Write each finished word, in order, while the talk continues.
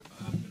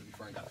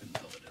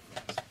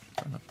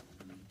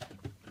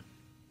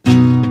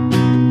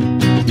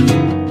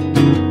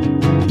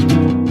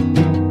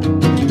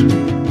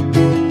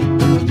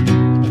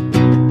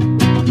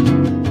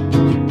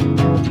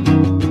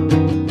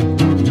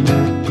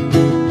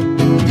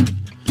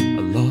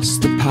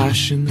Lost the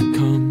passion that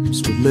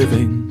comes with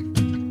living.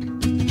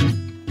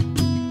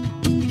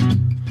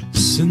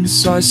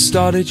 Since I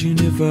started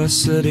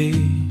university,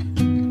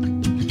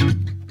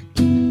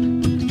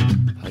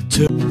 I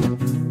took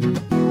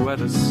where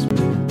the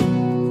strikes.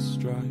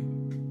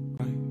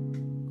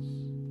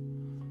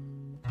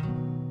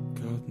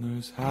 God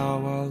knows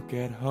how I'll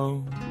get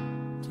home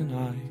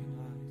tonight.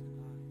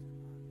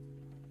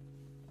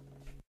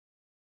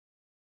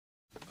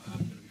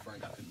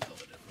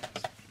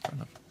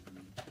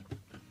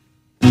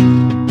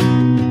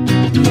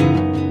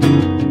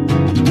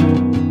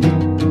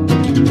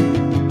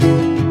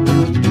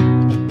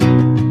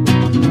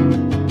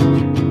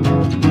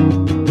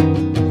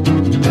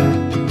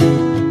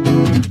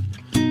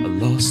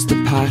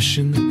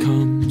 Passion that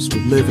comes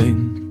with living.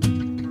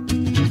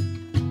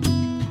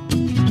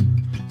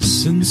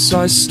 Since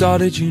I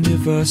started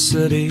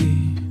university,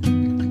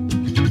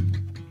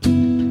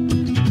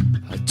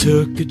 I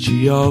took a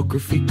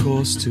geography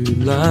course to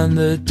learn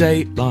the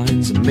date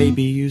lines and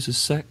maybe use a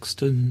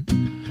sextant.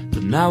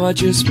 But now I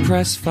just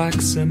press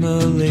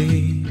facsimiles.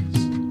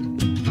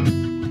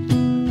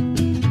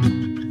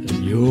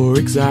 And you're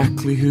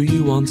exactly who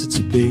you wanted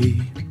to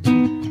be.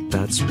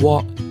 That's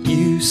what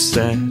you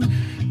said.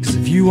 'Cause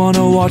if you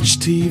wanna watch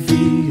TV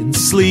and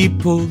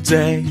sleep all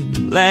day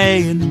and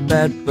lay in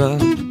bed,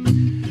 but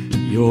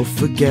you're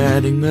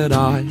forgetting that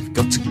I've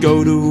got to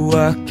go to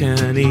work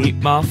and eat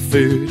my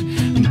food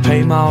and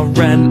pay my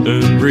rent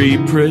and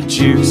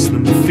reproduce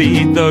and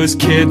feed those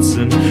kids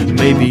and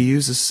maybe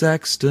use a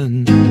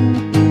sextant.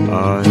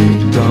 I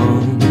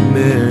don't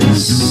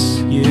miss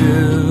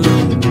you.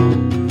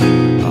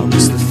 I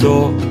miss the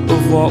thought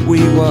of what we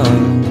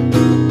were.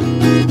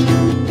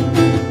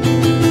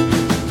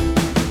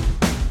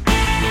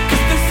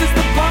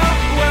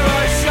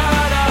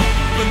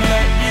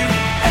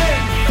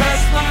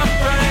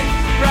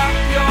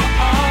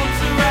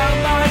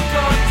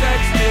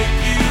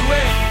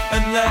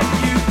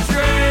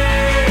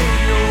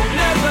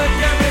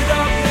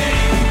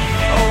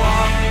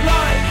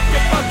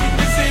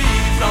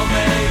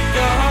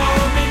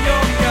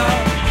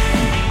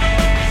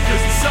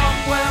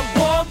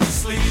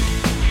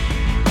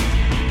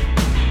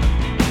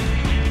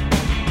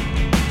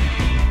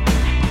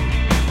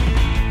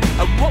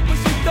 What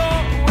was your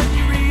thought when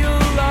you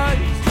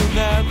realized you'll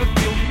never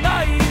feel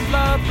naive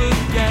love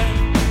again?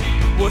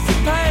 Was it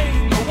pain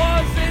or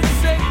was it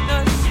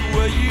sickness?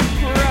 Were you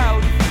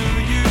proud of who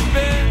you've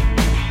been?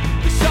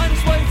 The shine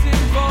is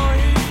waiting for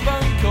his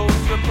phone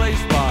calls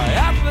replaced by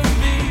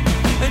apathy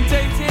and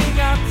dating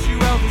apps. You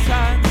held his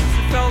hand,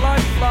 it felt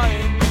like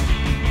flying.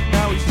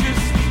 Now he's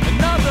just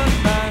another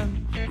man.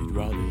 He'd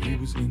rather he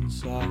was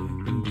inside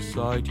than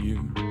beside you.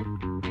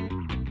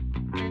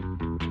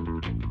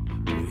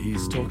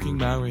 He's talking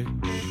marriage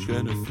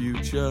and a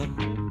future.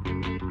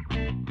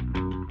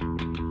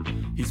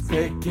 He's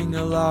picking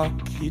a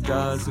lock he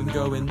doesn't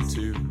go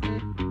into.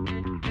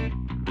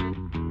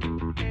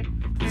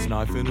 His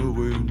knife in a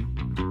wound,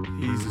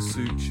 he's a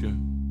suture.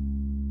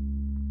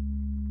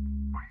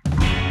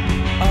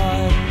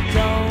 I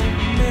don't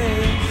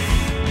miss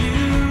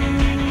you.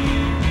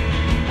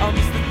 I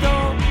miss the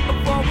thought of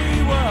what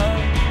we were.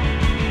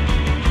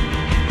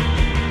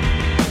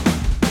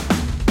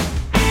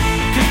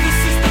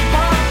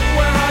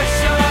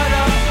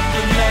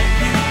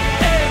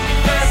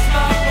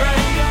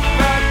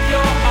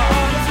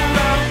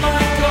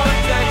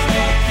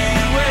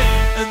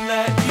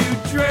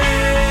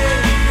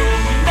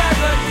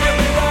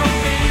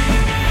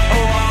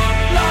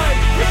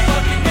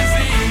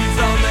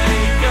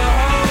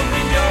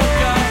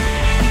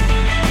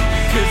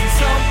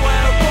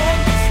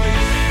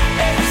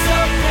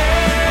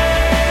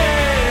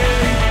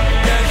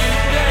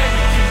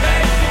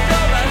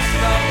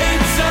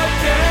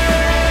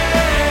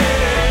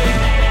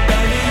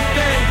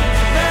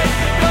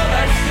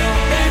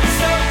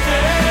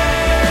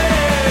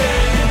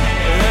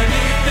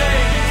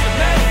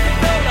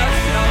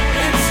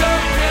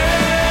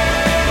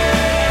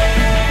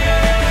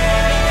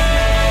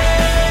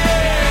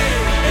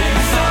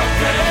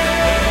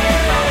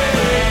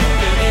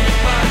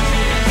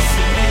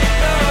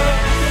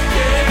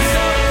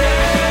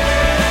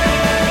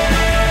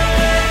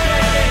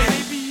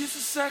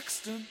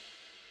 Sexton.